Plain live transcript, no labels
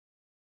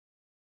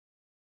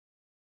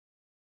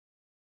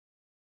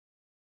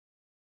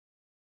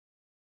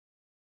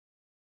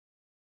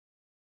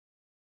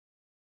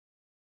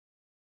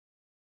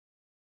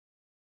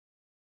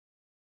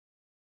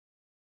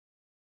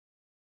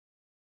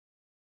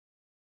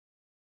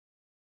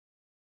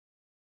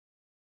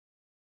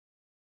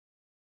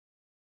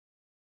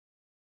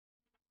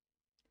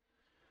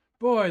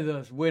Boy,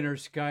 those winter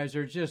skies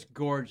are just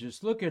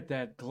gorgeous. Look at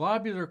that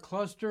globular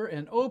cluster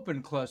and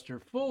open cluster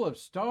full of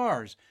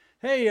stars.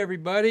 Hey,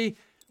 everybody.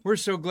 We're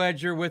so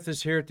glad you're with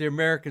us here at the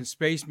American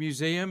Space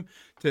Museum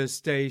to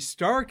stay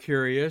star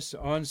curious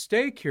on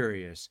Stay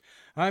Curious.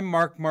 I'm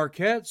Mark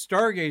Marquette,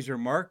 Stargazer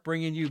Mark,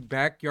 bringing you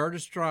Backyard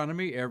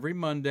Astronomy every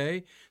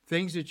Monday.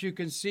 Things that you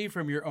can see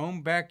from your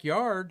own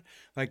backyard,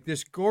 like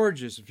this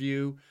gorgeous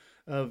view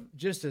of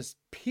just a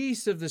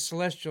piece of the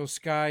celestial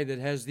sky that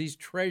has these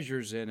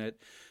treasures in it,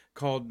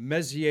 called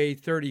Messier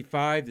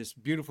 35, this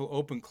beautiful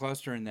open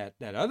cluster, and that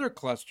other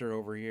cluster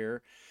over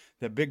here,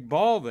 the big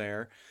ball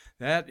there,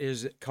 that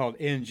is called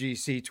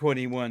NGC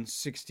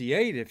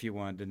 2168, if you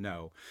wanted to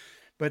know.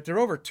 But they're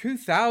over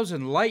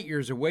 2,000 light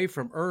years away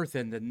from Earth,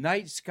 and the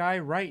night sky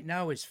right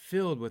now is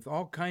filled with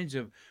all kinds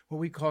of what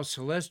we call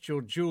celestial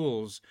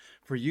jewels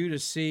for you to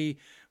see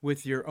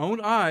with your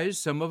own eyes,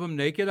 some of them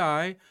naked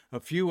eye,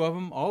 a few of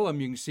them, all of them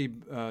you can see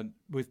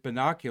with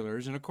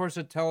binoculars. And of course,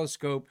 a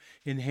telescope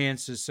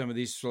enhances some of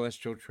these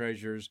celestial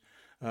treasures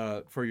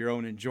for your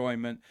own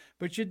enjoyment.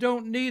 But you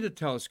don't need a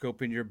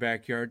telescope in your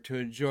backyard to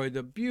enjoy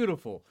the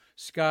beautiful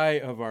sky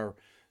of our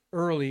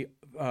early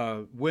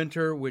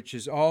winter, which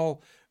is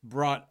all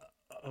brought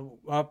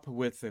up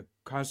with the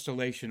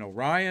constellation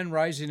Orion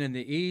rising in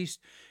the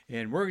east.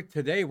 And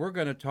today we're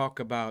going to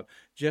talk about,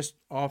 just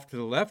off to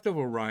the left of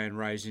Orion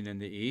rising in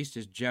the east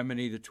is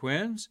Gemini the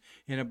Twins,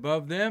 and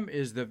above them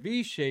is the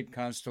V-shaped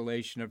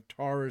constellation of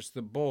Taurus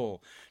the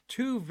Bull.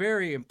 Two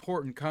very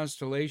important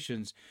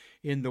constellations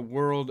in the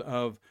world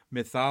of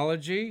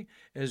mythology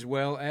as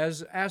well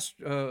as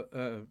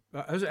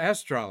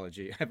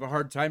astrology. I have a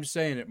hard time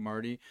saying it,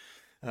 Marty.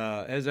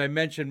 As I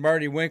mentioned,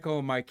 Marty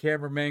Winkle, my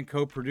cameraman,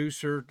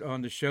 co-producer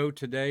on the show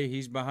today,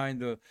 he's behind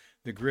the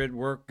grid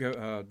work,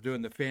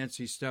 doing the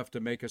fancy stuff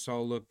to make us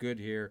all look good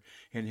here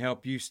and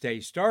help you stay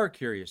star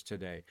curious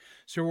today.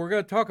 So we're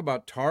going to talk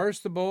about Taurus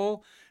the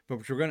Bull,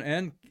 but we're going to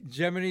end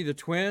Gemini the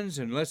Twins,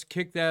 and let's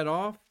kick that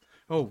off.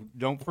 Oh,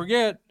 don't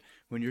forget,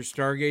 when you're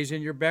stargazing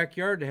in your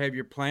backyard, to have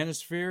your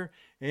planisphere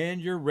and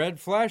your red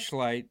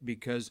flashlight,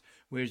 because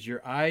as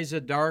your eyes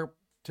adapt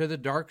to the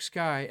dark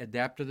sky,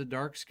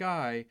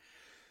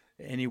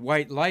 any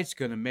white light's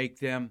going to make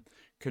them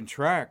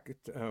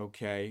contract,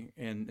 okay,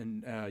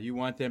 and you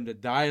want them to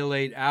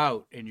dilate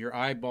out and your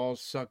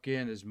eyeballs suck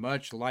in as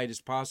much light as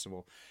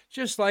possible.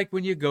 Just like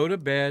when you go to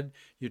bed,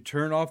 you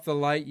turn off the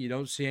light, you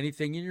don't see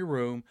anything in your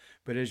room,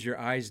 but as your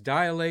eyes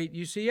dilate,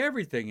 you see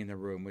everything in the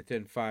room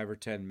within 5 or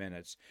 10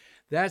 minutes.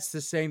 That's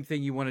the same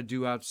thing you want to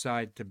do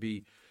outside to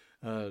be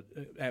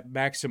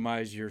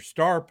maximize your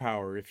star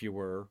power, if you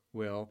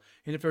will.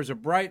 And if there's a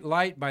bright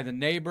light by the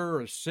neighbor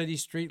or a city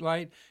street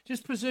light,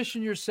 just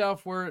position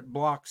yourself where it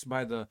blocks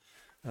by the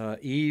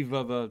eave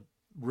of a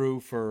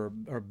roof or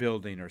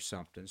building or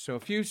something. So a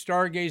few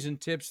stargazing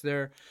tips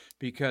there,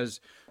 because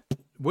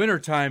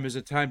wintertime is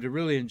a time to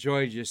really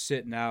enjoy just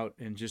sitting out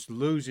and just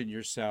losing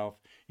yourself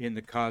in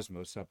the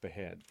cosmos up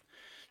ahead.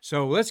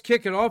 So let's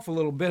kick it off a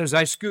little bit as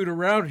I scoot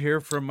around here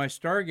from my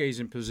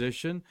stargazing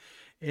position.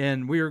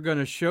 And we are going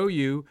to show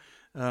you,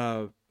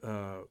 that's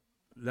a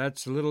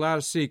little out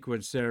of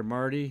sequence there,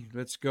 Marty.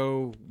 Let's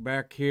go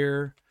back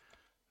here.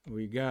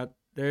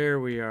 There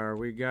we are.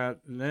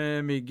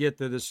 Let me get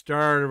to the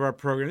start of our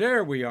program.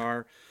 There we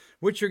are.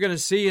 What you're going to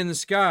see in the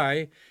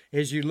sky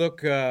as you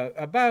look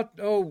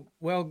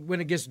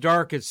when it gets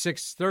dark at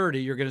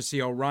 6:30, you're going to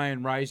see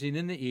Orion rising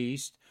in the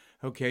east.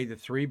 Okay, the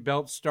three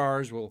belt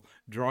stars will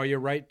draw you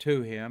right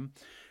to him.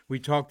 We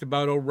talked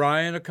about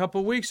Orion a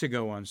couple weeks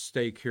ago on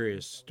Stay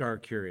Curious, Star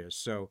Curious.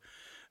 So,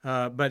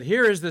 but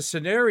here is the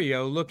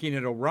scenario looking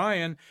at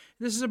Orion.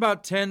 This is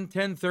about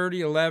 10:30,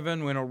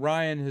 11, when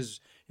Orion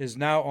is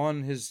now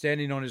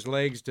standing on his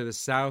legs to the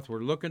south. We're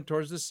looking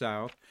towards the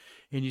south,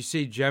 and you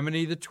see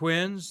Gemini the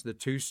Twins, the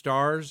two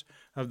stars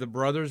of the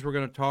brothers we're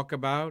going to talk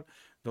about,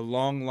 the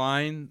long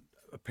line,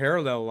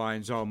 parallel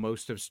lines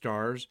almost of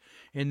stars.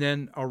 And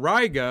then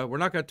Auriga, we're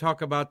not going to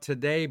talk about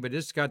today, but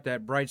it's got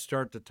that bright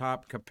star at the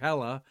top,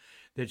 Capella,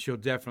 that you'll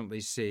definitely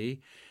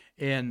see.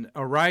 And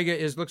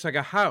Auriga looks like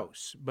a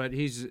house, but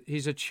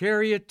he's a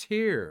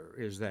charioteer,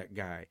 is that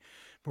guy.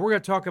 But we're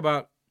going to talk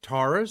about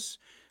Taurus.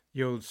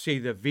 You'll see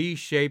the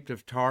V-shaped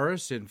of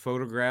Taurus in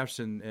photographs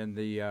and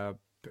the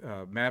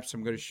maps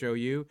I'm going to show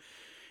you.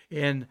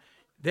 And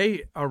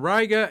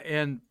Auriga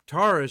and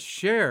Taurus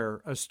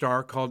share a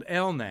star called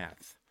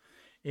Elnath,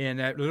 and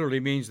that literally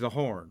means the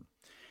horn.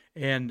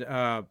 And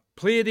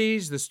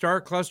Pleiades, the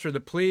star cluster of the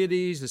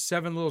Pleiades, the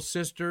seven little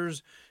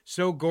sisters,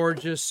 so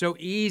gorgeous, so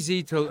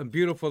easy and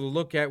beautiful to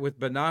look at with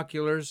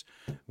binoculars.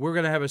 We're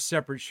going to have a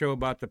separate show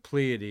about the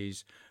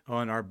Pleiades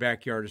on our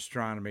Backyard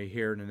Astronomy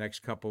here in the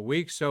next couple of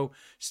weeks. So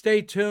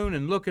stay tuned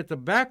and look at the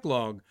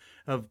backlog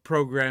of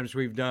programs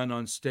we've done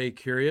on Stay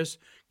Curious,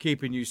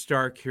 keeping you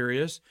star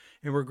curious.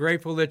 And we're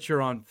grateful that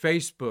you're on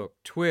Facebook,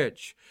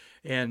 Twitch,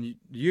 and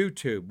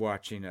YouTube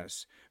watching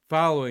us,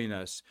 following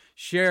us,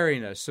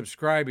 sharing us,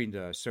 subscribing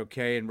to us,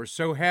 okay? And we're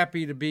so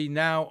happy to be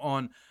now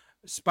on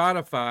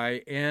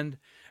Spotify and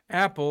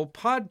Apple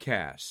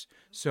Podcasts.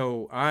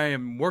 So I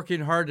am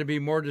working hard to be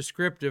more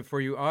descriptive for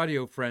you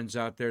audio friends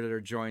out there that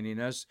are joining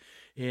us.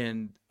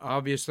 And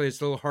obviously it's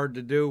a little hard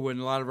to do when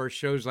a lot of our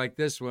shows like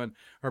this one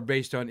are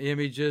based on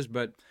images,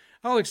 but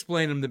I'll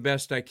explain them the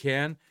best I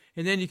can.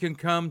 And then you can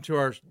come to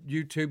our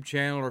YouTube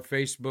channel or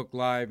Facebook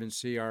Live and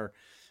see our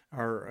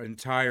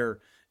entire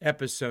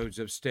episodes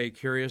of Stay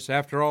Curious.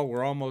 After all,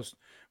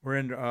 we're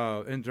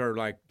into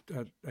like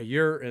a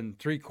year and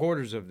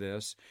 3/4 of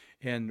this,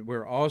 and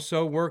we're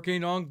also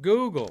working on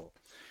Google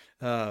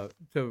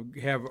to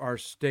have our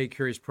Stay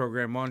Curious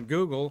program on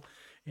Google.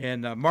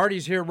 And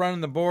Marty's here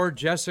running the board.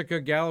 Jessica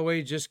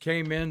Galloway just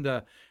came in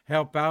to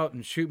help out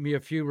and shoot me a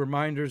few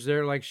reminders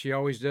there like she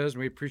always does.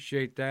 And we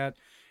appreciate that.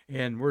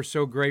 And we're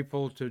so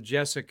grateful to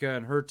Jessica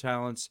and her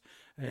talents,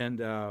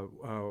 and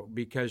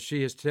because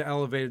she has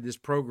elevated this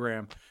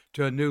program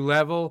to a new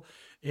level.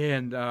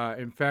 And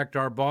in fact,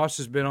 our boss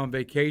has been on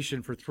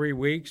vacation for 3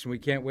 weeks, and we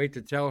can't wait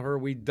to tell her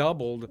we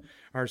doubled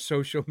our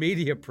social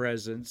media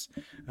presence,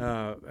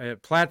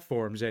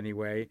 platforms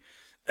anyway,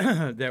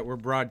 that we're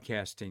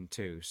broadcasting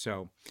to.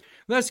 So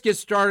let's get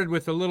started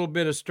with a little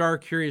bit of Star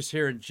Curious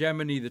here. In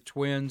Gemini, the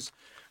twins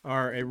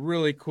are a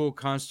really cool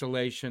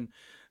constellation.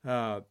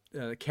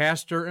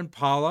 Castor and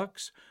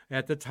Pollux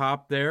at the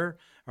top there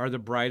are the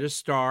brightest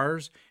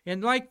stars.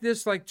 And like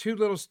two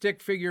little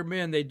stick figure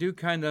men, they do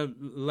kind of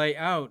lay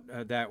out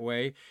that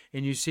way.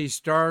 And you see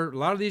a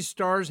lot of these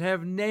stars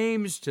have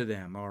names to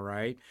them, all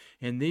right?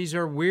 And these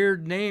are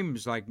weird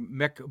names like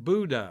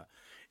Mekbuda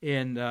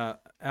and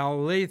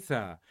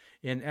Aletha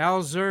and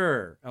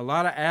Alzur. A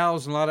lot of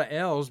Al's and a lot of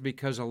L's,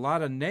 because a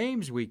lot of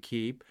names we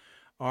keep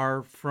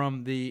are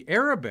from the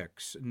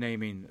Arabics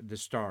naming the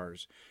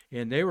stars.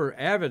 And they were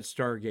avid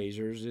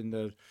stargazers in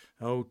the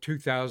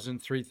 2,000,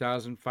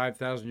 3,000,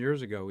 5,000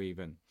 years ago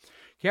even.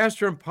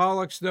 Castor and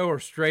Pollux, though, are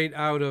straight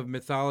out of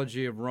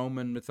mythology, of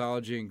Roman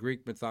mythology and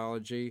Greek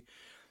mythology.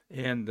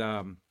 And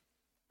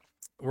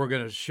we're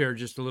going to share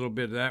just a little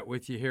bit of that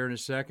with you here in a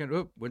second.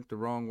 Oop, went the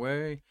wrong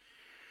way.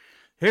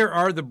 Here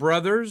are the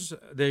brothers.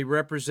 They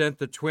represent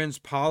the twins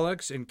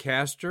Pollux and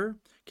Castor.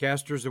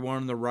 Castor's the one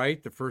on the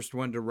right, the first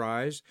one to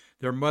rise.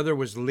 Their mother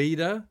was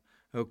Leda,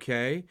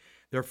 okay?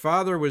 Their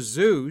father was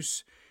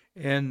Zeus,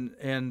 and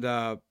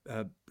they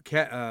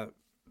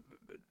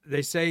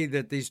say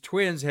that these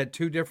twins had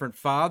 2 different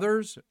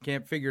fathers.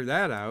 Can't figure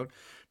that out.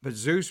 But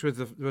Zeus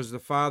was the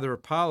father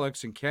of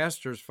Pollux, and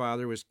Castor's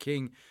father was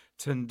King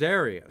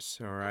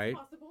Tyndareus, all right?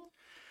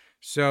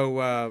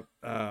 So,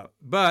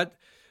 but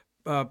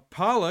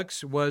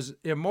Pollux was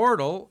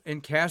immortal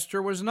and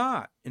Castor was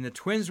not. And the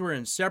twins were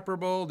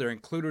inseparable. They're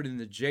included in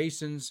the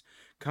Jason's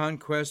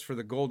conquest for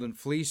the Golden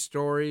Fleece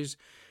stories.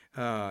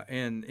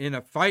 And in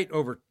a fight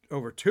over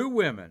 2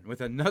 women with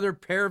another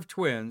pair of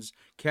twins,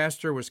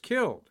 Castor was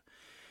killed.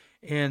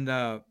 And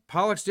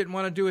Pollux didn't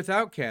want to do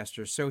without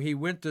Castor, so he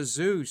went to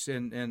Zeus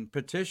and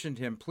petitioned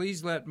him,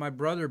 please let my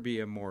brother be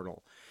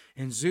immortal.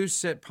 And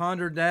Zeus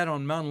pondered that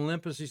on Mount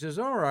Olympus. He says,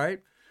 all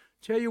right,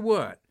 tell you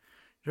what.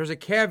 There's a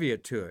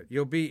caveat to it.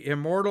 You'll be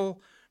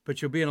immortal,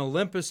 but you'll be in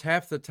Olympus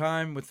half the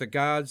time with the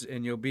gods,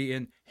 and you'll be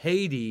in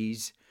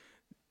Hades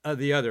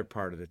the other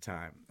part of the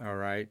time, all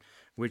right,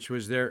 which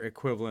was their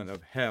equivalent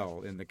of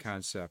hell in the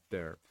concept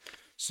there.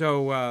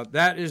 So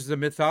that is the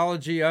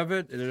mythology of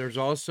it. There's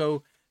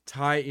also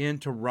tie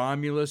into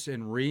Romulus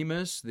and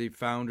Remus, the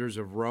founders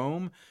of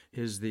Rome,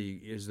 is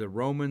the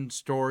Roman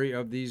story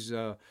of these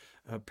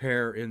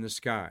pair in the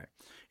sky.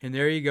 And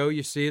there you go.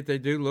 You see it. They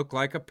do look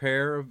like a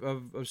pair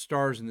of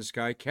stars in the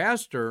sky.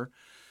 Castor,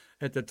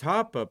 at the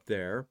top up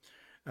there,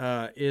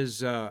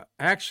 is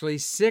actually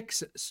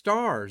 6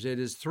 stars. It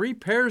is 3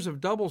 pairs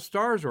of double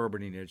stars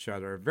orbiting each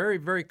other. A very,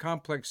 very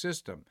complex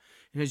system.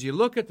 And as you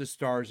look at the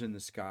stars in the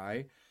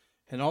sky,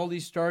 and all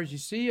these stars you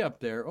see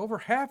up there, over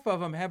half of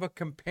them have a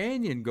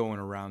companion going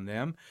around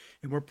them.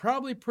 And we're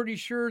probably pretty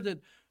sure that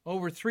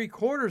over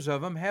 3/4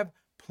 of them have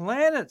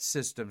planet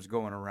systems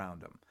going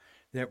around them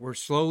that we're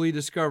slowly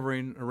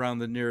discovering around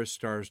the nearest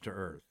stars to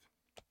Earth.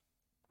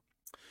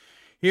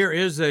 Here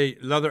is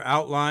another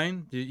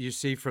outline you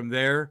see from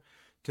there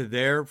to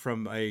there,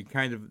 from a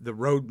kind of the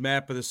road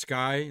map of the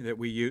sky that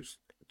we use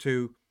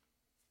to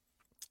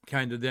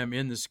kind of them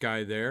in the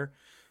sky there.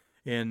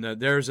 And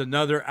there's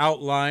another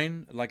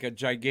outline, like a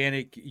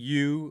gigantic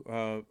U,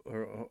 or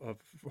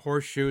a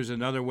horseshoe is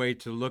another way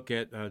to look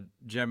at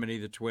Gemini,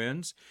 the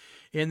twins.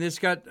 And it's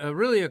got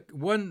really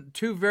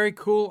 2 very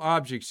cool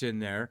objects in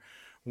there.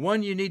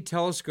 One you need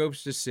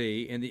telescopes to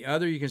see, and the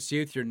other you can see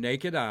with your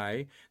naked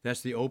eye.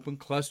 That's the open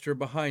cluster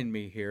behind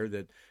me here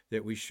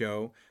that we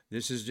show.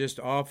 This is just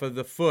off of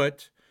the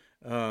foot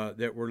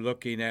that we're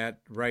looking at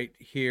right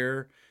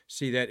here.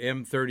 See that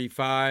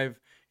M35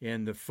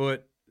 and the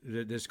foot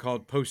that's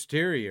called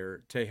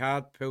posterior.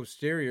 Tehat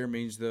posterior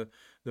means the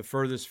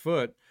furthest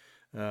foot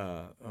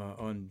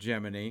on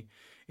Gemini.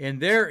 And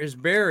there is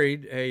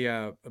buried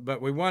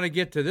but we want to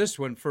get to this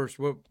one first.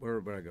 Where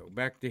would I go?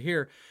 Back to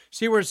here.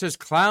 See where it says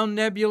Clown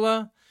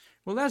Nebula?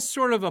 Well, that's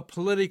sort of a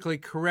politically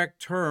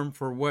correct term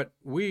for what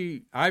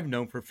I've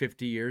known for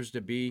 50 years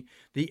to be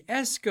the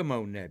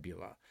Eskimo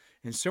Nebula.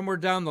 And somewhere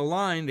down the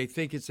line, they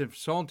think it's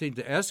insulting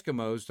to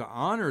Eskimos to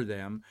honor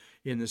them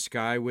in the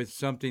sky with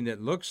something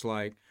that looks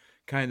like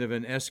kind of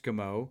an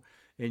Eskimo.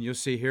 And you'll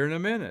see here in a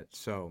minute.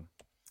 So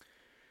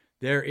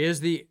there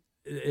is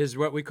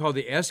what we call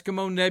the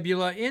Eskimo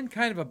Nebula in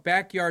kind of a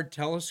backyard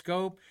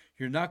telescope.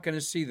 You're not going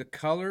to see the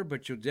color,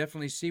 but you'll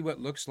definitely see what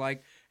looks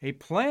like a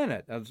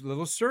planet, a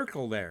little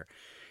circle there.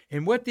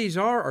 And what these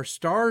are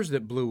stars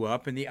that blew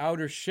up, and the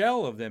outer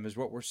shell of them is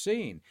what we're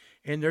seeing.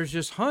 And there's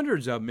just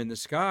hundreds of them in the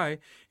sky,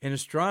 and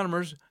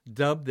astronomers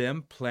dub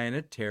them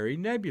planetary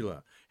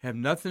nebula. Have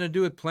nothing to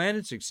do with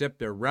planets except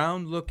they're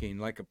round looking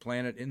like a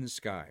planet in the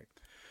sky.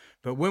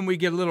 But when we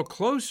get a little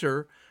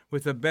closer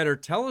with a better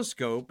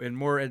telescope and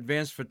more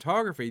advanced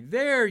photography,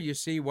 there you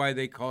see why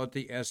they call it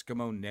the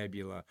Eskimo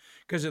Nebula,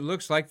 because it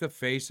looks like the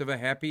face of a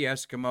happy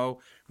Eskimo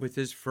with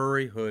his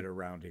furry hood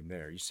around him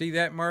there. You see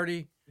that,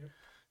 Marty? Yep.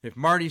 If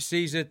Marty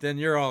sees it, then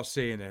you're all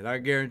seeing it. I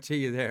guarantee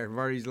you there.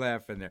 Marty's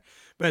laughing there.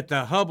 But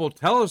the Hubble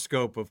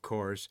telescope, of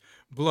course,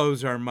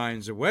 blows our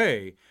minds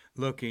away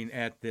looking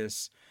at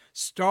this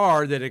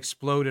star that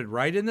exploded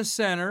right in the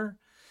center.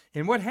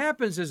 And what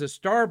happens is a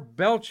star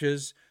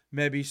belches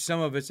maybe some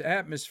of its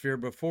atmosphere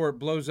before it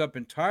blows up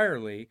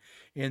entirely.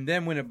 And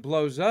then when it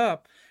blows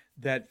up,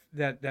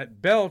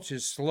 that belch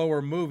is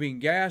slower moving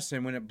gas.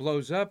 And when it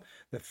blows up,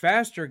 the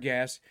faster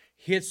gas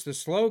hits the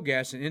slow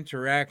gas and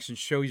interacts and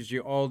shows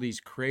you all these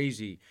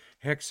crazy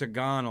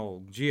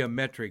hexagonal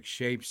geometric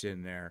shapes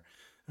in there.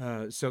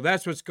 So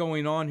that's what's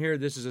going on here.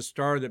 This is a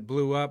star that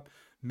blew up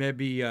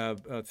maybe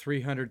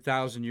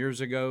 300,000 years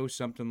ago,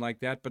 something like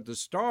that. But the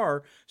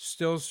star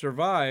still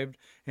survived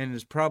and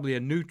is probably a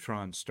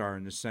neutron star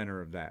in the center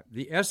of that.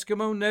 The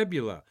Eskimo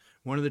Nebula,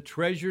 one of the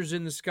treasures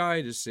in the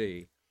sky to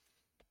see.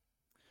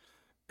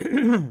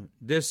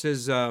 This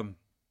is a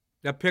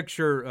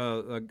picture.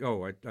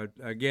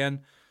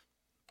 Again,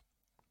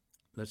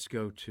 let's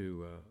go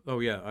to,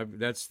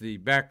 that's the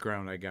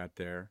background I got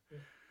there.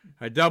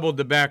 I doubled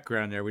the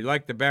background there. We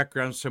like the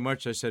background so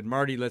much, I said,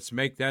 Marty, let's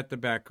make that the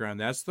background.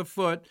 That's the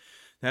foot.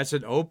 That's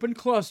an open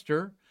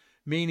cluster,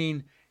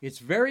 meaning it's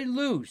very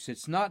loose.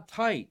 It's not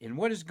tight. And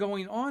what is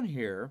going on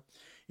here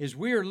is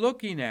we are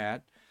looking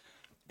at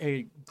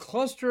a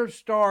cluster of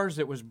stars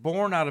that was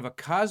born out of a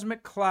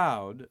cosmic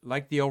cloud,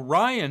 like the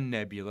Orion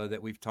Nebula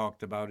that we've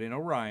talked about in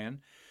Orion,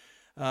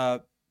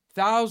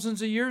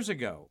 thousands of years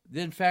ago.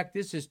 In fact,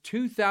 this is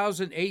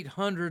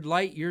 2,800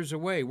 light years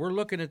away. We're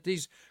looking at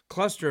these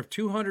cluster of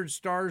 200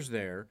 stars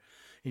there,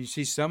 and you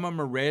see some of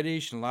them are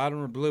reddish and a lot of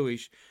them are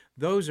bluish.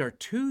 Those are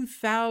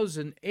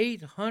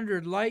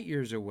 2,800 light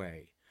years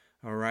away,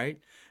 all right?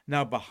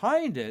 Now,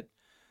 behind it,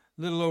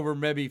 a little over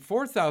maybe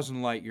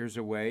 4,000 light years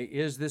away,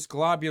 is this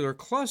globular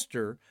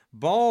cluster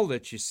ball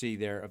that you see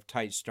there of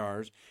tight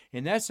stars,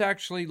 and that's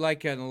actually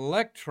like an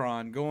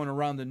electron going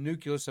around the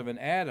nucleus of an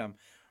atom.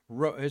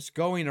 It's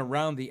going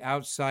around the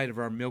outside of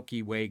our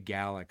Milky Way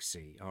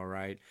galaxy, all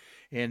right?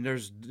 And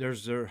there's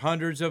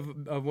hundreds of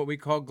what we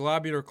call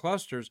globular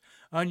clusters.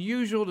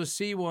 Unusual to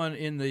see one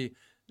in the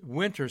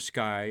winter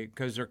sky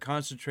because they're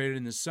concentrated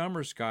in the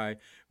summer sky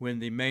when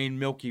the main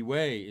Milky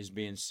Way is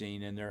being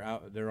seen, and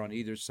they're on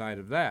either side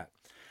of that.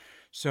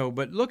 So,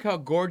 but look how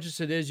gorgeous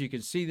it is. You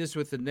can see this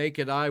with the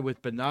naked eye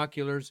with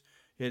binoculars.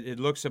 It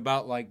looks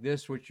about like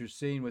this, which you're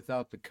seeing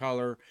without the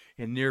color,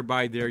 and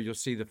nearby there you'll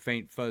see the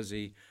faint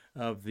fuzzy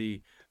of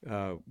the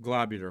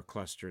globular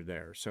cluster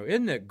there. So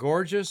isn't it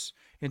gorgeous?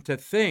 And to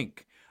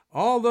think,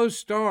 all those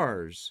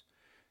stars,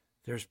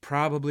 there's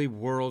probably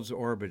worlds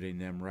orbiting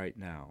them right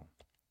now.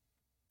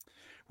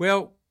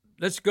 Well,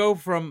 let's go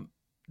from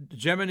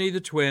Gemini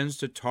the twins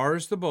to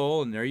Taurus the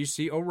bull, and there you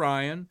see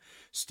Orion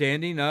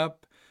standing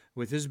up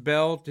with his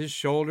belt, his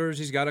shoulders.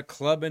 He's got a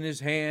club in his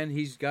hand.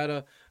 He's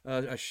got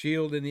a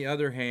shield in the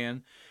other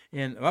hand.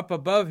 And up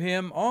above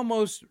him,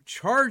 almost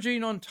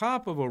charging on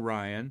top of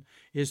Orion,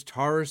 is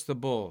Taurus the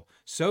bull,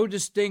 so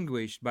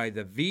distinguished by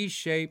the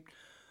V-shaped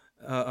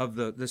of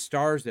the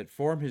stars that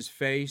form his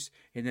face,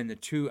 and then the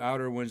two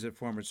outer ones that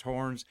form his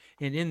horns.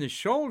 And in the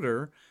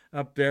shoulder,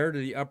 up there to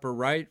the upper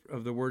right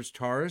of the words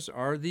Taurus,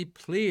 are the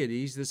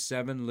Pleiades, the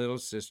seven little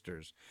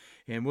sisters.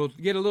 And we'll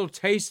get a little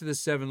taste of the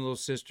seven little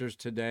sisters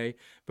today,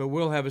 but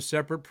we'll have a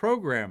separate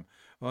program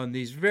on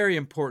these very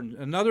important,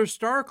 another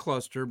star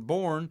cluster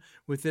born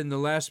within the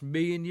last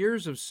million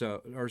years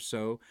or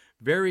so,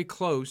 very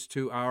close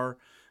to our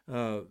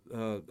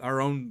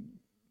own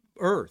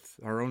Earth,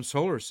 our own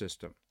solar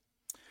system.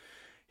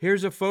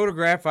 Here's a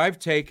photograph I've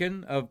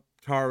taken of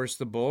Taurus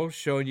the bull,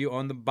 showing you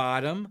on the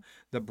bottom,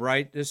 the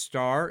brightest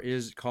star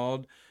is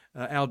called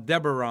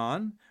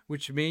Aldebaran,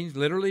 which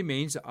literally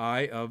means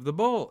eye of the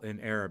bull in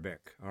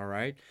Arabic, all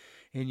right?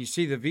 And you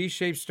see the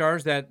V-shaped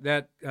stars, that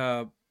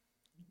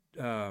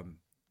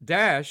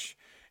dash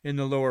in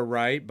the lower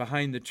right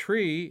behind the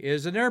tree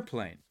is an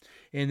airplane.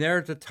 And there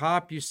at the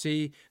top you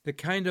see the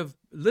kind of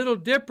Little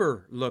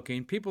Dipper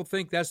looking. People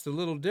think that's the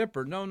Little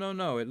Dipper.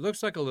 No. It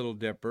looks like a Little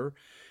Dipper,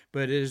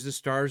 but it is the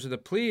stars of the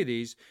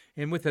Pleiades.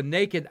 And with a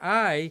naked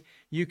eye,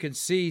 you can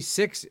see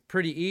 6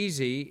 pretty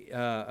easy,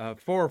 4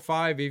 or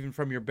 5 even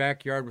from your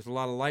backyard with a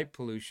lot of light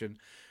pollution.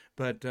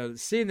 But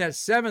seeing that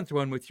seventh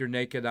one with your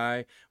naked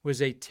eye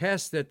was a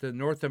test that the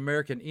North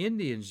American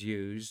Indians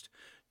used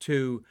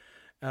to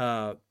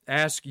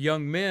ask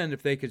young men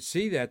if they could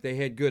see that. They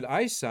had good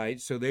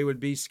eyesight, so they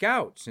would be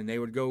scouts, and they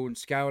would go and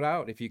scout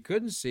out. If you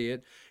couldn't see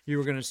it, you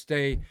were going to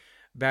stay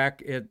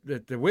back at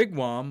the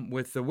wigwam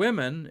with the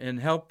women and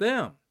help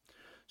them.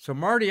 So,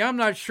 Marty, I'm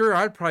not sure.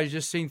 I'd probably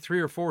just seen 3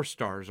 or 4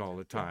 stars all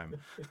the time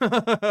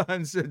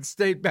and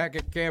stayed back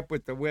at camp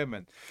with the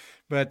women.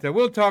 But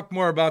we'll talk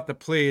more about the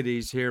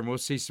Pleiades here, and we'll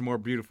see some more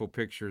beautiful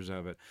pictures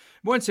of it.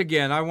 Once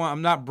again,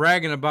 I'm not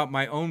bragging about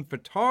my own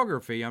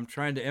photography. I'm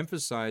trying to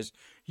emphasize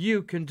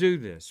you can do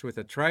this with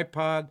a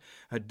tripod,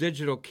 a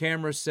digital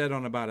camera set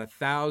on about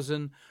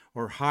 1,000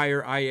 or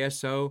higher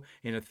ISO,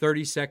 and a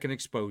 30-second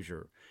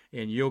exposure,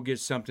 and you'll get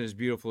something as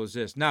beautiful as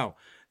this. Now,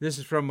 this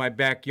is from my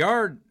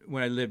backyard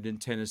when I lived in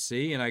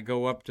Tennessee, and I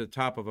go up to the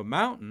top of a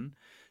mountain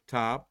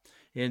top,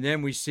 and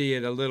then we see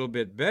it a little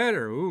bit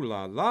better. Ooh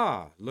la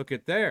la! Look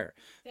at there.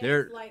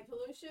 Thanks, light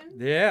pollution.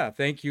 Yeah,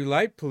 thank you,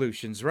 light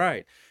pollution's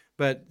right.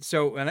 But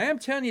so, and I am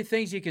telling you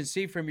things you can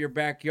see from your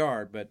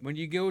backyard, but when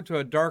you go to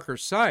a darker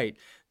site,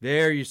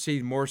 there you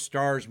see more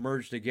stars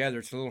merged together.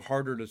 It's a little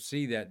harder to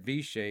see that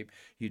V shape.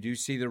 You do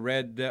see the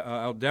red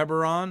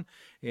Aldebaran,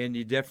 and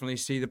you definitely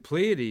see the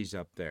Pleiades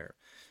up there.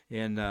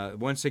 And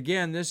once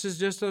again, this is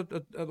just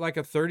like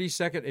a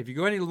 30-second. If you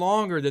go any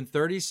longer than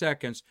 30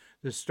 seconds,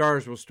 the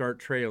stars will start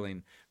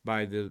trailing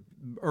by the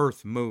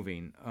Earth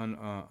moving on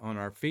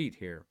our feet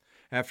here.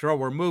 After all,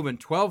 we're moving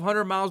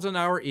 1,200 miles an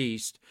hour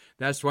east.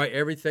 That's why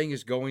everything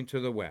is going to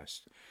the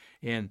west.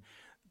 And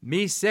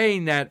me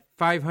saying that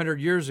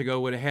 500 years ago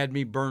would have had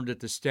me burned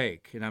at the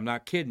stake. And I'm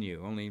not kidding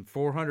you. Only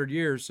 400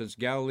 years since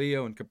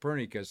Galileo and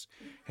Copernicus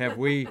have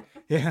we...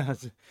 yeah.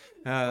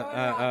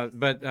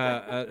 But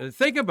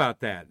think about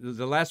that.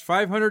 The last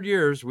 500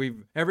 years,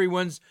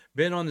 everyone's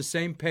been on the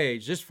same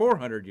page. Just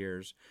 400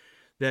 years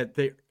that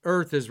the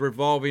Earth is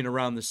revolving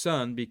around the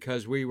sun,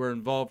 because we were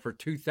involved for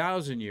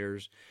 2,000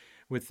 years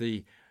with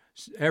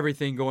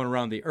everything going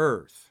around the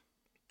Earth.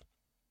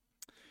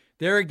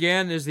 There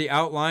again is the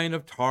outline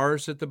of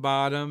Taurus at the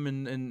bottom,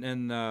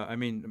 and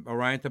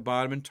Orion at the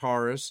bottom, and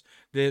Taurus.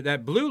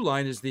 That blue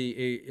line is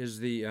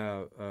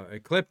the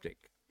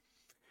ecliptic.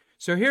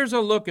 So here's a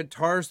look at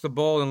Taurus the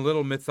Bull and a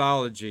little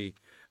mythology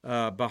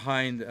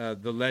behind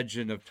the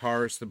legend of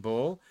Taurus the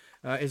Bull.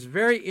 It's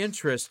very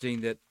interesting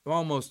that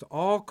almost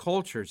all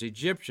cultures,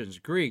 Egyptians,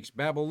 Greeks,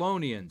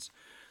 Babylonians,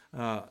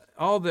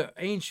 all the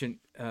ancient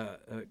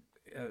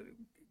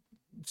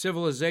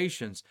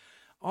civilizations,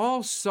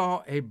 all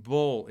saw a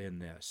bull in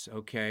this,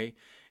 okay?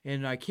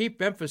 And I keep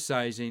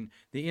emphasizing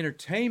the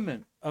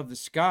entertainment of the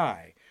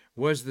sky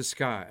was the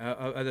sky,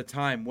 at the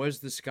time was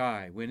the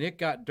sky. When it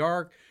got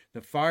dark,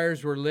 the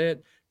fires were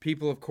lit.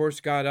 People, of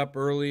course, got up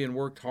early and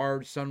worked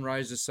hard,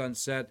 sunrise to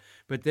sunset.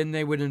 But then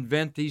they would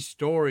invent these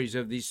stories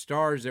of these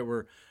stars that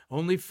were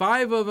only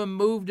 5 of them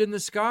moved in the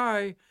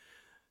sky.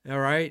 All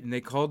right, and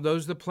they called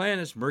those the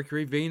planets.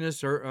 Mercury,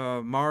 Venus,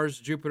 or Mars,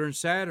 Jupiter, and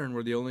Saturn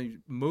were the only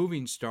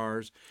moving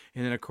stars.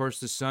 And then, of course,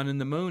 the sun and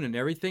the moon, and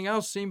everything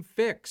else seemed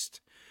fixed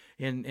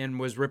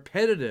and was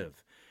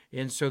repetitive.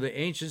 And so the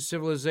ancient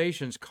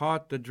civilizations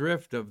caught the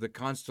drift of the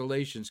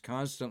constellations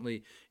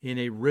constantly in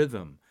a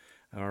rhythm.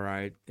 All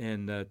right,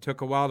 and took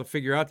a while to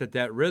figure out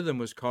that rhythm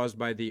was caused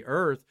by the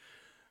Earth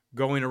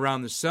going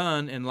around the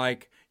sun, and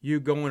like you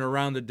going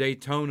around the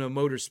Daytona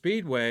Motor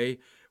Speedway,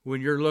 when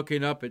you're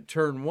looking up at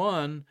turn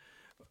 1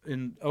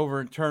 and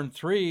over in turn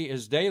 3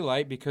 is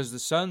daylight because the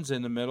sun's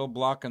in the middle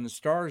blocking the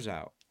stars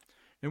out.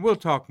 And we'll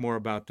talk more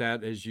about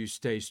that as you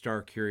stay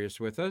star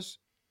curious with us.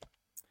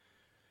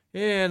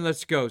 And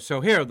let's go. So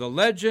here, the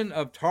legend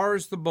of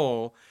Taurus the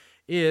Bull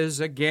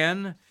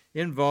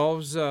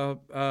involves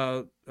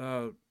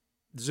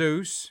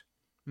Zeus,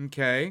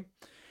 okay?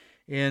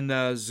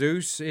 And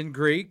Zeus in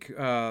Greek,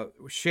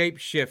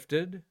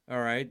 shape-shifted,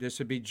 all right? This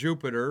would be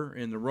Jupiter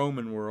in the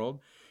Roman world.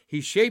 He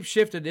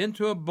shape-shifted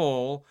into a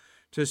bull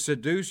to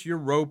seduce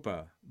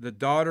Europa, the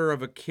daughter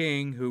of a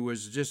king who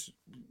was just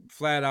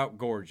flat-out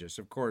gorgeous.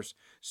 Of course,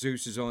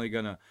 Zeus is only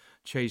going to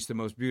chase the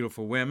most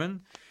beautiful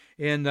women.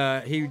 And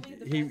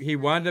he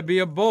wanted to be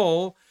a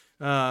bull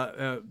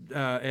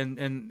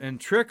and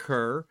trick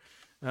her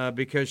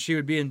because she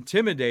would be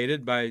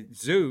intimidated by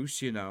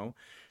Zeus, you know.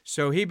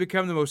 So he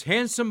became the most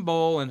handsome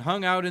bull and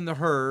hung out in the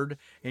herd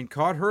and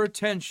caught her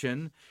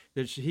attention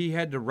that he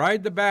had to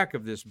ride the back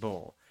of this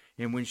bull.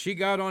 And when she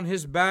got on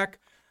his back,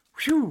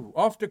 whew,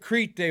 off to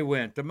Crete they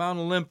went, to Mount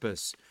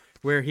Olympus,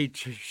 where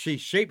she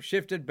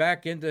shape-shifted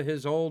back into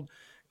his old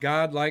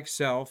godlike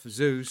self,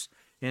 Zeus,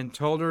 and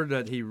told her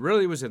that he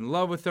really was in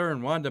love with her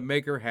and wanted to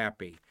make her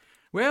happy.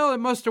 Well, it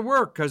must have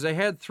worked, because they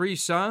had 3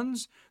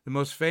 sons. The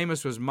most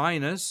famous was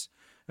Minos.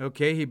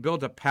 Okay, he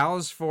built a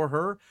palace for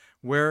her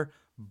where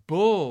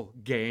bull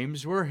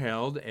games were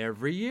held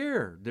every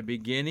year, the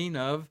beginning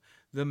of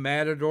the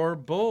Matador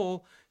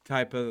bull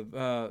type of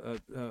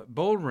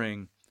bull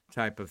ring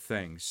type of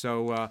thing.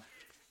 So,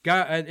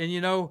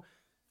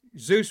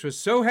 Zeus was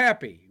so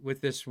happy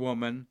with this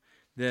woman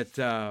that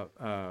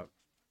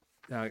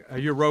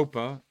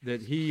Europa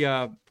that he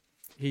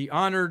he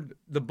honored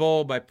the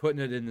bull by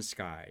putting it in the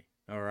sky.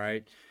 All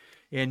right.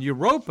 And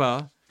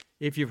Europa,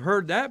 if you've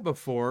heard that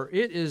before,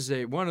 it is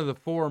one of the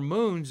 4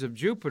 moons of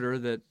Jupiter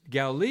that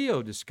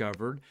Galileo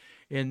discovered.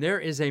 And there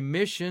is a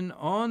mission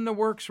on the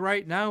works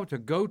right now to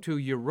go to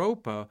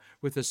Europa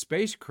with a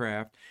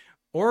spacecraft,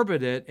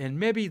 orbit it, and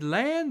maybe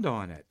land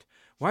on it.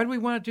 Why do we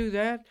want to do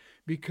that?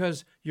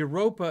 Because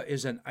Europa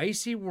is an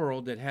icy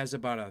world that has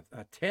about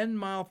a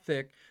 10-mile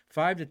thick,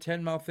 5 to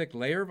 10 mile thick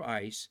layer of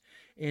ice.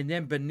 And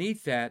then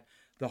beneath that,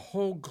 the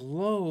whole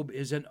globe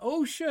is an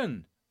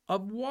ocean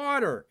of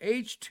water,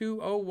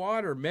 H2O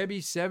water,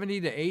 maybe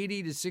 70 to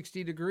 80 to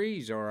 60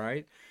 degrees, all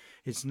right?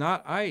 It's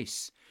not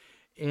ice.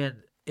 And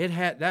it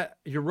had that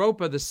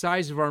Europa, the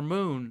size of our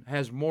moon,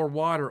 has more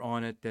water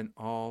on it than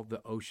all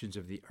the oceans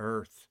of the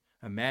earth.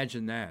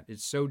 Imagine that.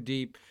 It's so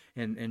deep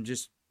and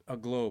just a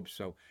globe.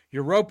 So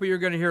Europa you're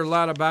going to hear a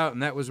lot about,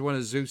 and that was one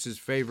of Zeus's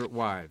favorite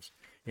wives.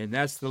 And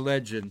that's the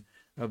legend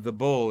of the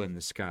bull in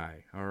the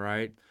sky, all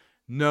right?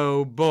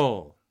 No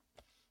bull.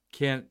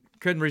 Couldn't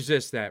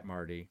resist that,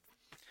 Marty.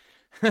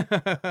 All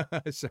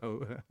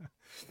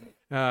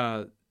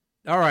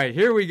right,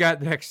 here we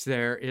got next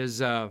there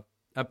is a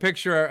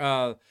picture,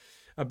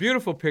 a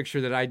beautiful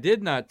picture that I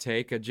did not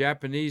take. A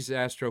Japanese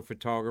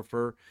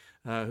astrophotographer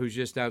who's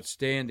just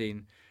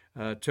outstanding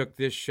took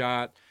this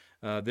shot.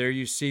 There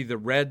you see the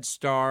red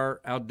star,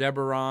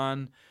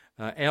 Aldebaran.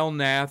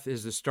 Elnath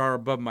is the star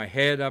above my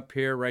head up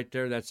here, right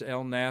there. That's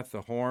Elnath,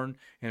 the horn.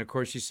 And, of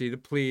course, you see the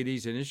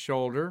Pleiades in his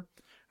shoulder.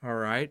 All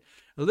right.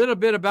 A little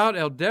bit about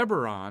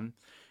Aldebaran.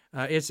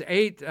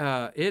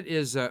 It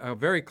is a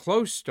very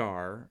close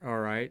star, all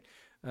right,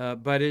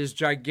 but it is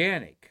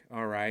gigantic,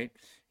 all right.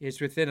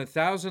 It's within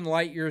 1,000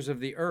 light years of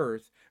the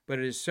Earth, but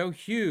it is so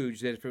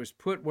huge that if it was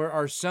put where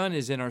our sun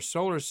is in our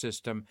solar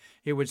system,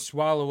 it would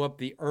swallow up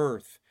the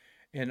Earth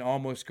and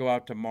almost go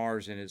out to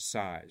Mars in its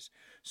size.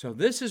 So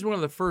this is one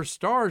of the first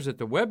stars that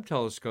the Webb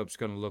telescope is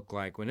going to look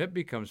like when it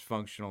becomes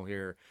functional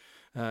here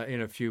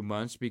in a few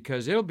months,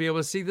 because it'll be able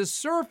to see the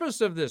surface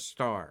of this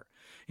star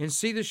and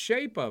see the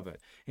shape of it.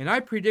 And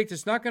I predict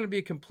it's not going to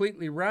be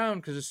completely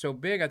round because it's so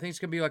big. I think it's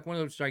going to be like one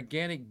of those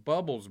gigantic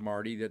bubbles,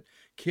 Marty, that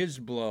kids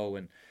blow,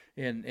 and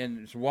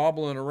it's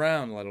wobbling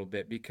around a little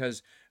bit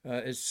because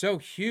it's so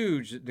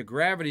huge that the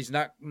gravity's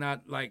not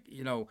like,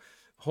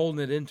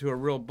 holding it into a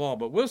real ball.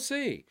 But we'll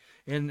see.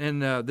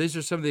 And these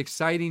are some of the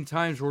exciting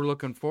times we're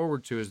looking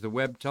forward to as the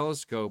Webb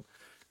telescope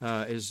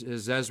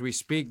is, as we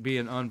speak,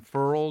 being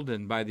unfurled.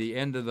 And by the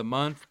end of the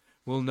month,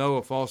 we'll know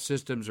if all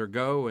systems are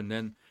go, and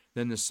then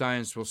the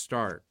science will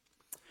start.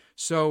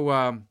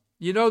 So,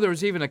 there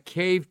was even a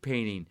cave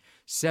painting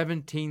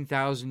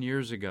 17,000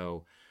 years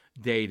ago,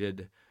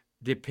 dated,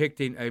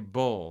 depicting a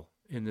bull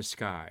in the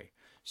sky.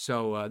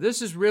 So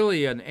this is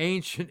really an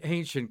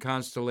ancient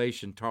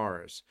constellation,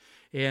 Taurus.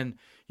 And,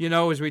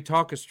 as we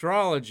talk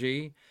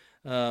astrology,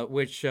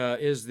 which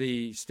is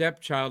the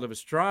stepchild of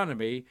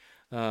astronomy,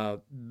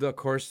 of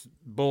course,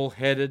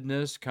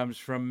 bullheadedness comes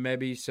from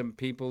maybe some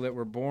people that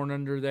were born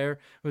under there.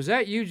 Was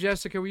that you,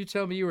 Jessica? Will you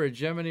tell me you were a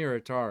Gemini or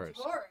a Taurus?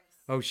 Taurus.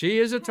 Oh, she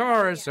is a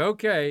Taurus. Yeah.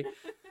 Okay.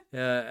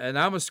 And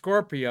I'm a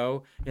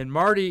Scorpio. And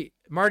Marty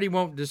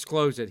won't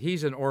disclose it.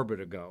 He's an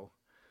Orbitigo.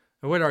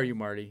 What are you,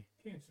 Marty?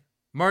 Cancer.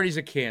 Marty's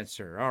a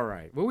Cancer. All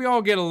right. Well, we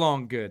all get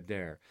along good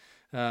there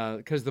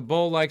because the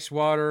bull likes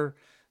water.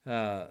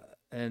 My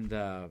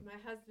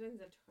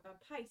husband's a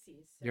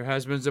Pisces. So Your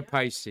husband's a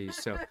Pisces.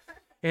 So.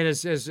 And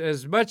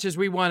as much as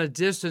we want to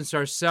distance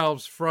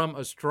ourselves from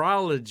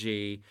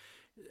astrology,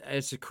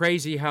 it's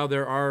crazy how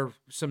there are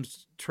some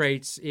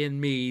traits in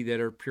me that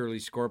are purely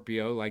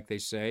Scorpio, like they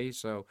say.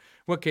 So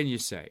what can you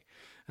say?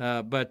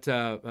 But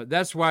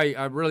that's why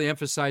I'm really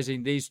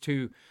emphasizing these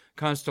two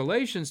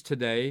constellations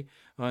today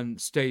on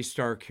Stay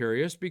Star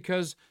Curious,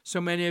 because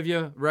so many of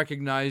you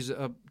recognize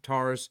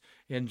Taurus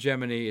and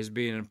Gemini as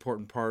being an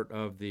important part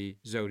of the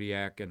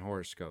zodiac and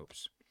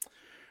horoscopes.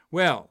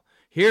 Well,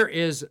 here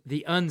is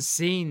the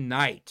unseen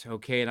night,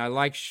 okay? And I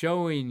like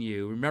showing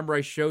you. Remember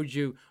I showed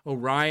you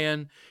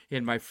Orion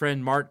and my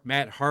friend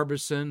Matt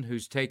Harbison,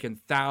 who's taken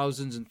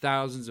thousands and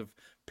thousands of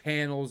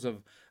panels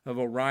of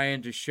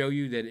Orion to show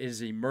you that it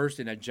is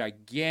immersed in a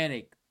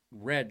gigantic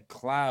red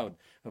cloud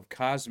of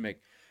cosmic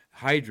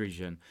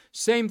hydrogen.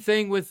 Same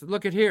thing with,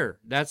 look at here.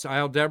 That's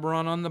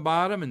Aldebaran on the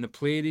bottom and the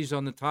Pleiades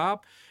on the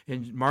top.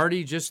 And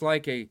Marty, just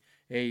like a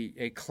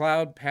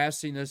cloud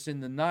passing us in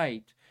the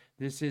night,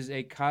 this is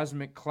a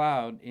cosmic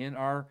cloud in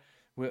our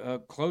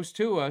close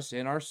to us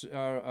in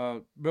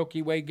our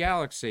Milky Way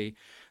galaxy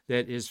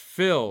that is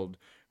filled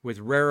with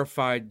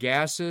rarefied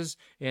gases,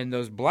 and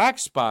those black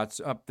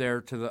spots up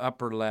there to the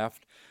upper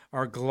left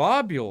are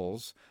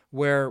globules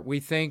where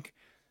we think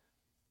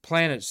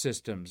planet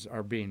systems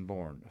are being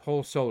born,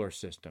 whole solar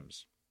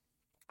systems.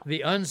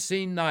 The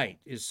unseen night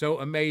is so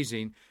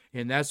amazing,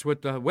 and that's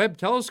what the Webb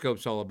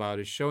telescope's all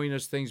about, is showing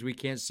us things we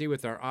can't see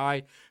with our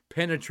eye,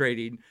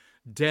 penetrating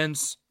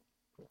dense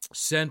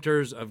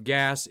centers of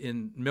gas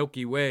in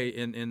Milky Way,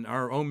 in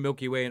our own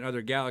Milky Way and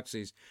other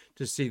galaxies,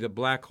 to see the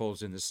black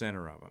holes in the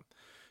center of them.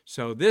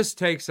 So this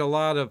takes a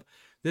lot of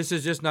This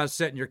is just not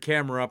setting your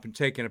camera up and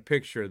taking a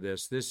picture of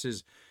this. This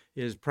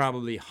is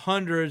probably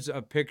hundreds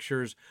of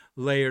pictures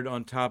layered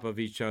on top of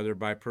each other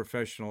by a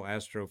professional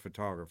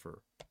astrophotographer.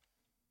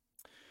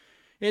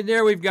 And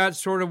there we've got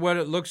sort of what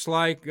it looks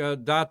like,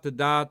 dot to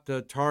dot,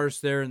 the Taurus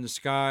there in the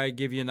sky,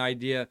 give you an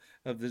idea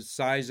of the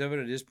size of it.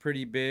 It is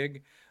pretty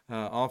big.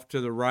 Off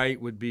to the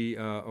right would be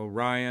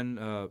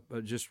Orion,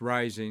 just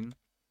rising.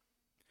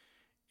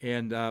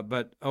 And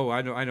but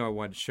I know I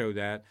wanted to show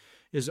that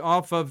is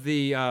off of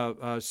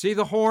the see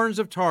the horns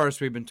of Taurus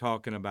we've been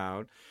talking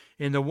about,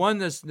 and the one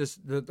that's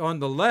on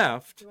the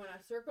left. You want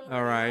to circle?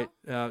 All right,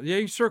 yeah,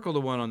 you circle the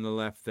one on the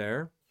left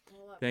there.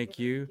 Thank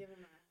you.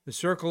 The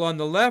circle on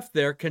the left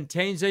there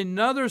contains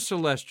another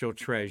celestial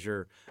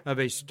treasure of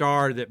a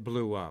star that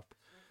blew up.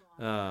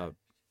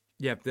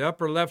 Yep, the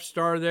upper left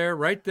star there,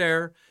 right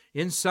there,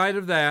 inside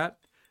of that.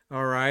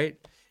 All right.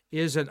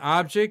 Is an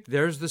object.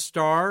 There's the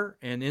star,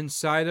 and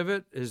inside of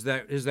it is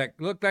that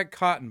look, that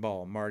cotton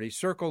ball, Marty.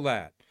 Circle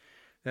that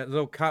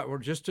little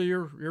cotton. Just to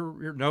your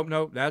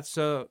nope. That's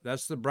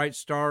the bright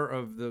star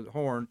of the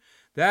horn.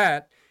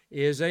 That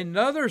is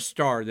another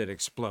star that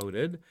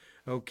exploded.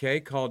 Okay,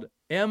 called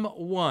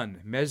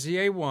M1,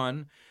 Messier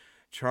 1.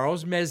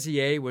 Charles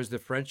Messier was the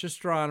French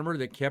astronomer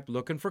that kept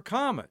looking for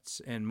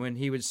comets, and when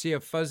he would see a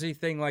fuzzy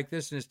thing like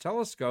this in his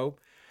telescope,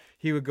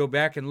 he would go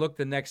back and look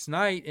the next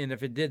night, and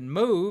if it didn't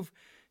move,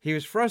 he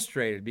was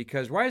frustrated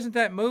because why isn't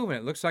that moving?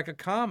 It looks like a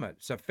comet.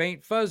 It's a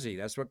faint fuzzy.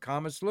 That's what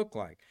comets look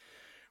like.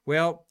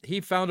 Well,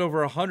 he found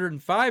over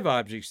 105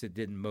 objects that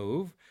didn't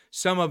move.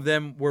 Some of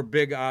them were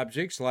big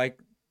objects like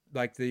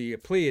the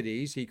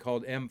Pleiades, he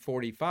called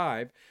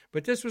M45,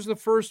 but this was the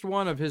first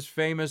one of his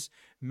famous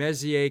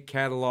Messier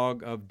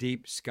catalog of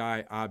deep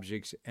sky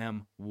objects,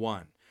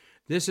 M1.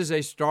 This is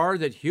a star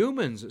that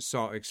humans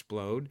saw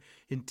explode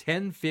in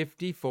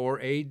 1054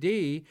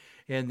 AD,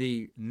 and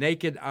the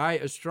naked eye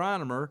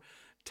astronomer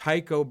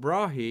Tycho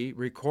Brahe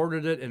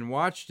recorded it and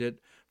watched it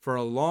for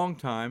a long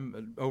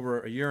time,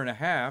 over a year and a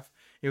half.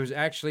 It was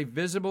actually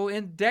visible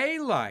in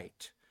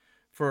daylight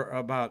for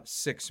about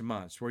 6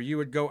 months, where you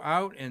would go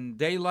out in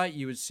daylight,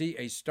 you would see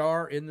a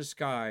star in the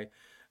sky,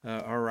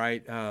 as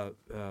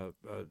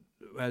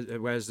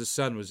the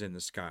sun was in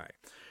the sky.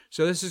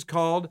 So this is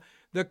called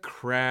the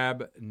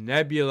Crab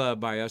Nebula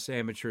by us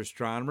amateur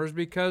astronomers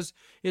because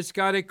it's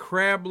got a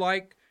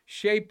crab-like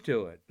shape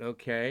to it,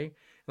 okay?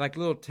 Like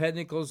little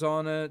tentacles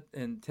on it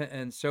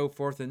and so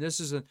forth. And this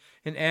is an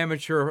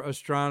amateur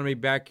astronomy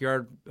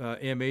backyard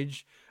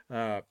image,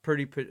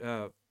 pretty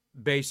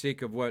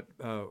basic of what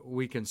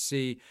we can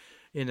see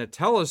in a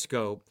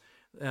telescope,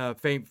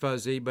 faint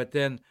fuzzy. But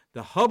then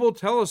the Hubble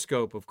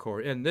telescope, of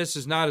course, and this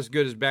is not as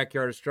good as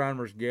backyard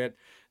astronomers get.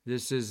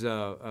 This is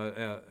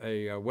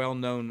a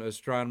well-known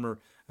astronomer,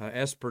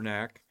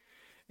 Espernak,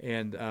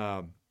 and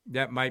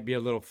that might be a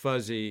little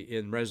fuzzy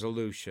in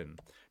resolution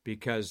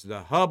because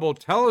the Hubble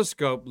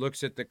telescope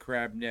looks at the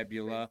Crab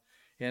Nebula,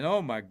 and oh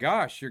my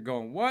gosh, you're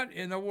going, what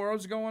in the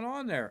world's going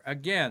on there?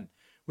 Again,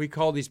 we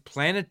call these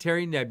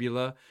planetary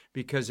nebula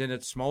because in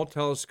its small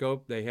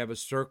telescope, they have a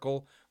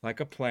circle like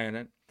a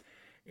planet,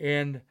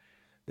 and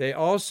they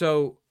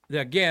also,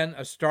 again,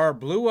 a star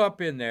blew up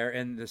in there,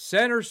 and the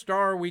center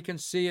star, we can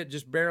see it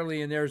just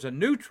barely in there, is a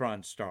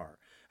neutron star,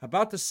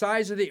 about the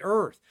size of the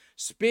Earth,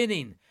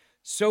 spinning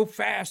so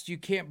fast you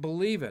can't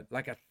believe it,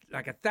 like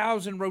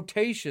 1,000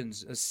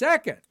 rotations a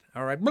second.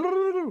 All right,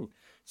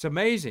 it's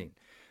amazing.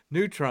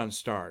 Neutron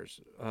stars,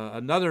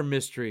 another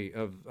mystery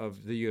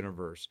of the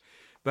universe.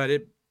 But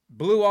it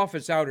blew off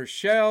its outer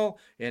shell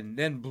and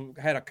then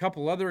had a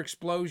couple other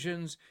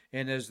explosions.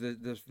 And as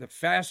the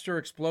faster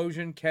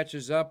explosion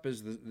catches up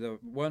as the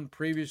one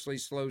previously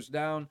slows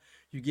down,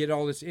 you get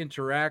all this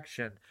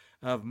interaction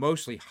of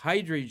mostly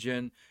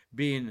hydrogen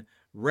being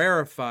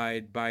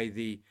rarefied by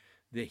the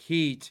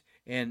heat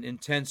and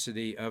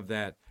intensity of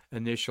that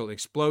initial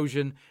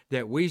explosion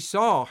that we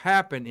saw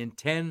happen in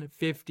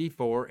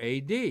 1054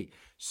 AD.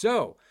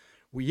 So,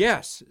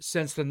 yes,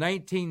 since the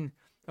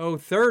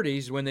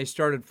 1930s when they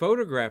started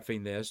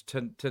photographing this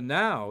to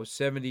now,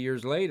 70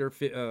 years later,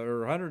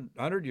 or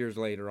 100 years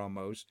later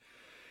almost,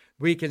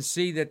 we can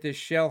see that this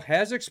shell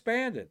has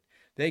expanded.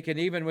 They can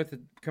even,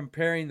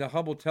 comparing the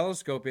Hubble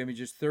telescope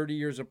images 30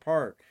 years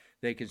apart,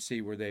 they can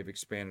see where they've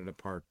expanded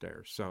apart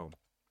there. So,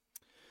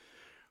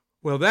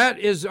 well, that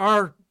is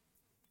our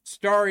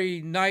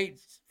starry night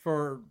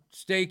for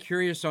Stay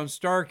Curious on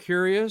Star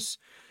Curious.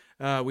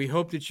 We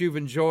hope that you've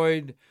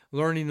enjoyed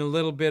learning a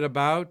little bit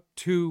about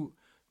two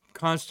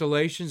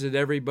constellations that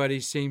everybody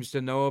seems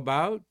to know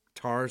about,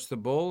 Taurus the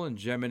Bull and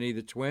Gemini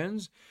the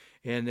Twins.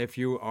 And if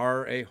you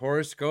are a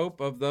horoscope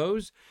of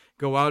those,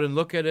 go out and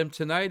look at them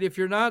tonight. If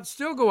you're not,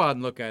 still go out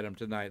and look at them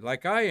tonight,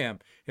 like I am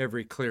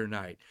every clear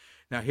night.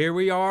 Now, here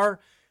we are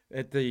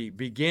at the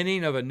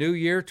beginning of a new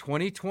year,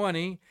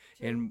 2020,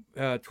 and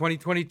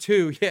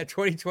 2022. Yeah,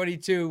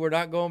 2022. We're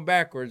not going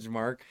backwards,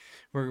 Mark.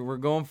 We're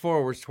going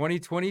forwards,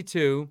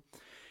 2022.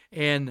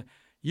 And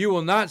you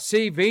will not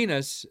see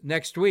Venus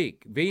next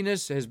week.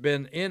 Venus has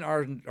been in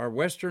our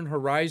western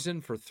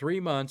horizon for 3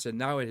 months, and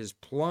now it has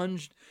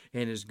plunged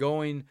and is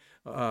going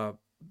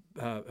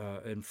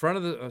in front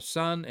of the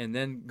sun and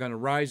then going to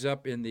rise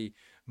up in the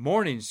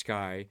morning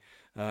sky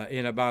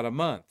in about a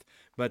month.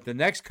 But the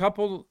next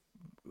couple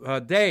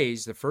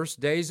days, the first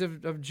days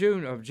of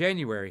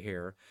January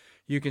here,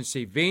 you can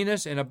see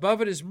Venus, and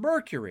above it is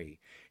Mercury,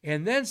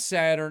 and then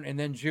Saturn, and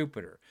then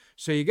Jupiter.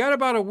 So you got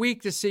about a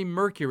week to see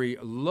Mercury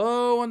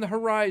low on the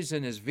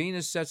horizon as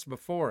Venus sets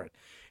before it.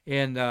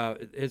 And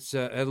it's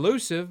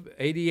elusive,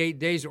 88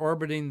 days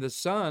orbiting the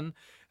sun.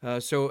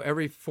 So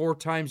every 4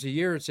 times a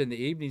year it's in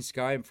the evening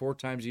sky, and 4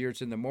 times a year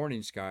it's in the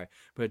morning sky.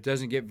 But it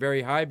doesn't get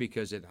very high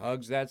because it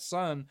hugs that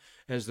sun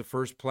as the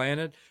first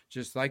planet,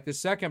 just like the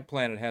second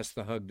planet has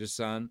to hug the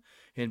sun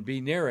and be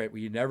near it.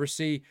 You never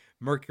see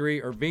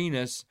Mercury or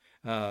Venus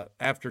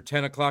after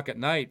 10 o'clock at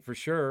night for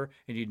sure,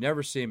 and you'd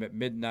never see them at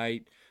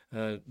midnight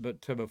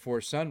but to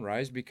before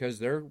sunrise, because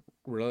they're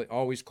really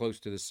always close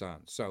to the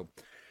sun. So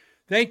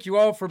thank you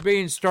all for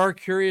being star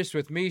curious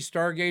with me,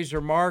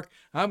 Stargazer Mark.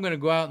 I'm going to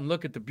go out and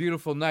look at the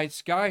beautiful night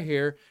sky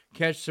here,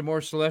 catch some more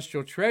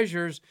celestial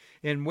treasures,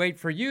 and wait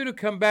for you to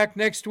come back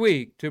next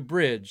week to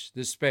bridge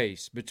the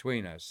space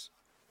between us.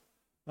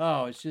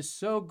 Oh, it's just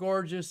so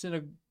gorgeous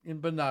in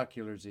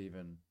binoculars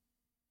even.